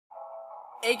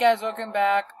Hey guys, welcome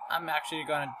back. I'm actually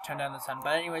gonna turn down the sound,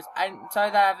 but anyways, I'm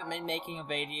sorry that I haven't been making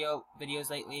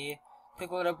videos lately. Took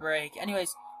a little break.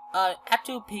 Anyways, Act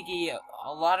 2 Piggy, a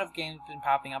lot of games have been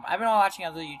popping up. I've been watching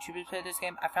other YouTubers play this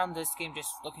game. I found this game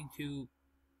just looking through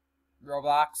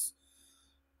Roblox.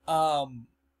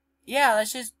 Yeah,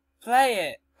 let's just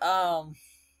play it. Oh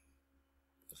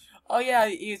yeah,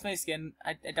 here's my skin.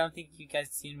 I don't think you guys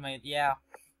seen my, yeah.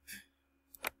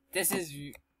 This is,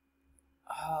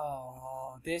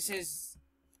 oh, this is,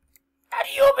 how do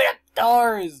you open up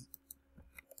doors?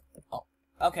 Oh,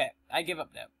 okay, I give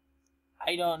up now.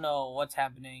 I don't know what's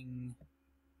happening.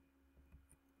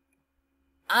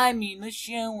 I'm in the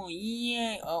show,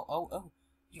 yeah. Oh,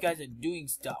 you guys are doing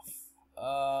stuff.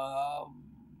 I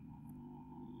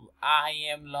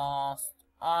am lost.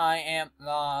 I am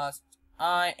lost.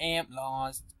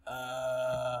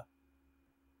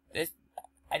 This,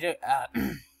 I don't,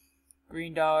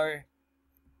 green door.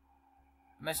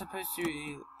 Am I supposed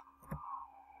to,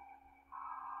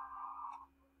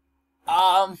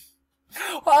 well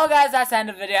guys, that's the end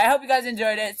of the video. I hope you guys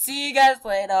enjoyed it. See you guys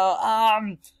later.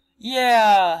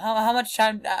 Yeah, how much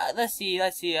time, let's see,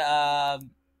 I'll see you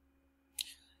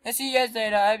guys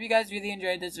later. I hope you guys really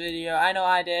enjoyed this video. I know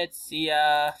I did. See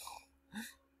ya.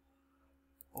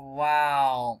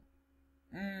 Wow.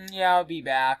 Yeah, I'll be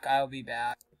back.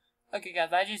 Okay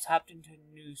guys, I just hopped into a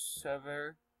new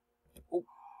server. Oh.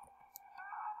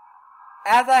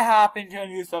 As I hop into a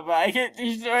new server, I get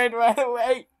destroyed right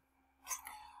away.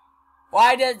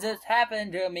 Why does this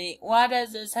happen to me?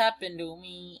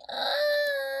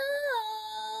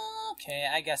 Okay,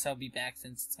 I guess I'll be back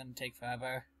since it's gonna take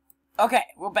forever. Okay,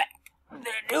 we're back.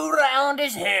 The new round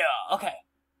is here. Okay.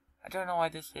 I don't know why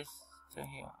this is still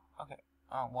here. Okay.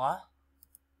 What?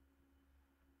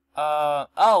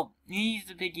 Oh, he's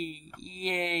the piggy.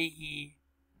 Yay.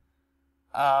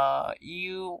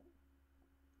 You.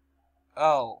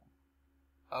 Oh.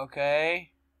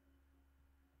 Okay.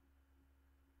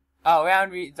 Oh,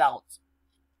 round results.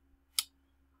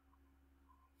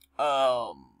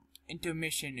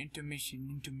 Intermission.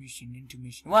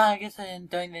 Well, I guess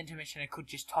during the intermission I could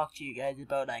just talk to you guys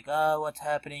about, like, what's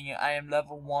happening. I am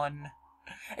level 1.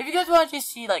 If you guys want to just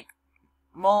see, like,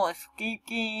 more escape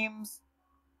games,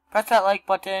 press that like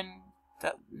button.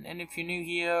 And if you're new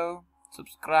here,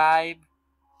 subscribe.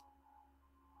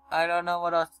 I don't know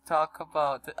what else to talk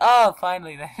about. Oh,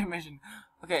 finally, the intermission.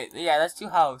 Okay, yeah, let's do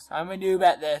house. I'm a noob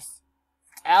at this.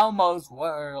 Elmo's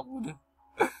World.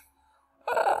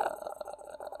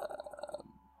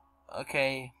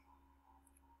 Okay.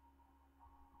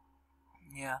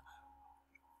 Yeah.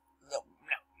 No.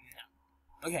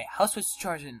 Okay, house was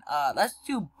chosen. Let's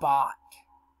do bot.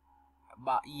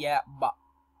 Bot.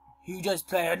 You just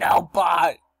play it now,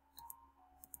 bot.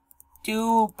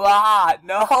 Do bot.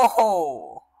 No.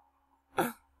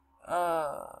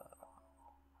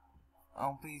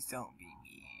 Oh, please don't be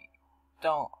me.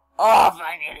 Don't. Oh,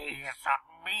 finally, it's not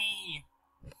me.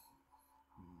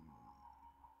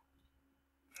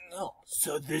 Oh,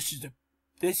 so this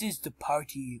is the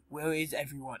party. Where is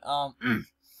everyone?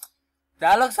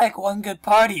 That looks like one good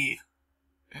party.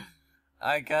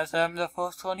 I guess I'm the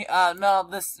first one here. No,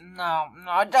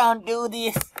 don't do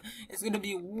this. It's gonna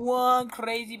be one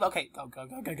crazy. Okay, go.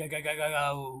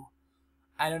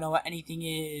 I don't know what anything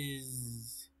is.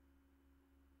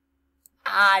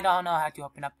 I don't know how to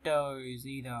open up doors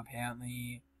either,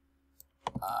 apparently.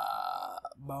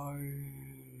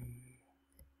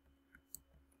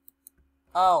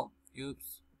 Oh,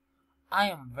 oops. I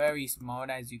am very smart,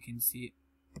 as you can see.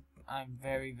 I'm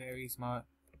very, very smart.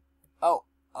 Oh,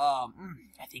 I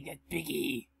think that's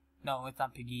Piggy. No, it's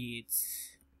not Piggy,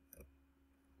 it's...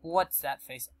 What's that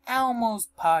face? Elmo's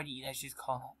party, let's just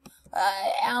call him.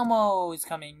 Elmo is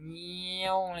coming.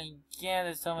 Oh my god,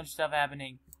 there's so much stuff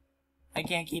happening. I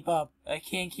can't keep up.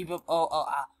 Oh,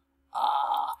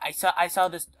 I saw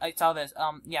this.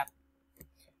 Yeah.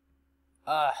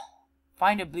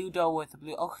 Find a blue door with a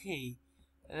blue. Okay,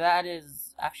 that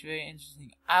is actually very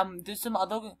interesting. There's some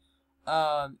other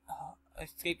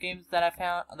escape games that I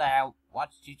found that I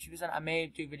watched YouTubers on. I may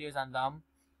do videos on them.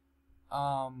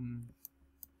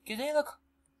 Cause they look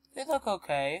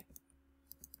okay.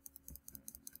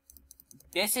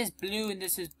 This is blue and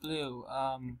this is blue.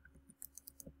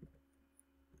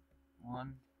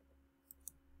 One.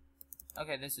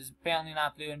 Okay, this is apparently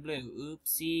not blue and blue.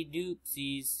 Oopsie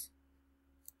doopsies.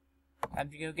 Time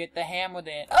to go get the hammer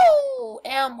then. Oh,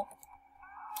 Elmo.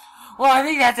 Well, I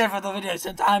think that's it for the video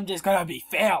since I'm just gonna be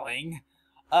failing.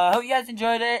 Hope you guys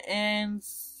enjoyed it and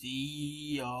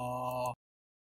see ya.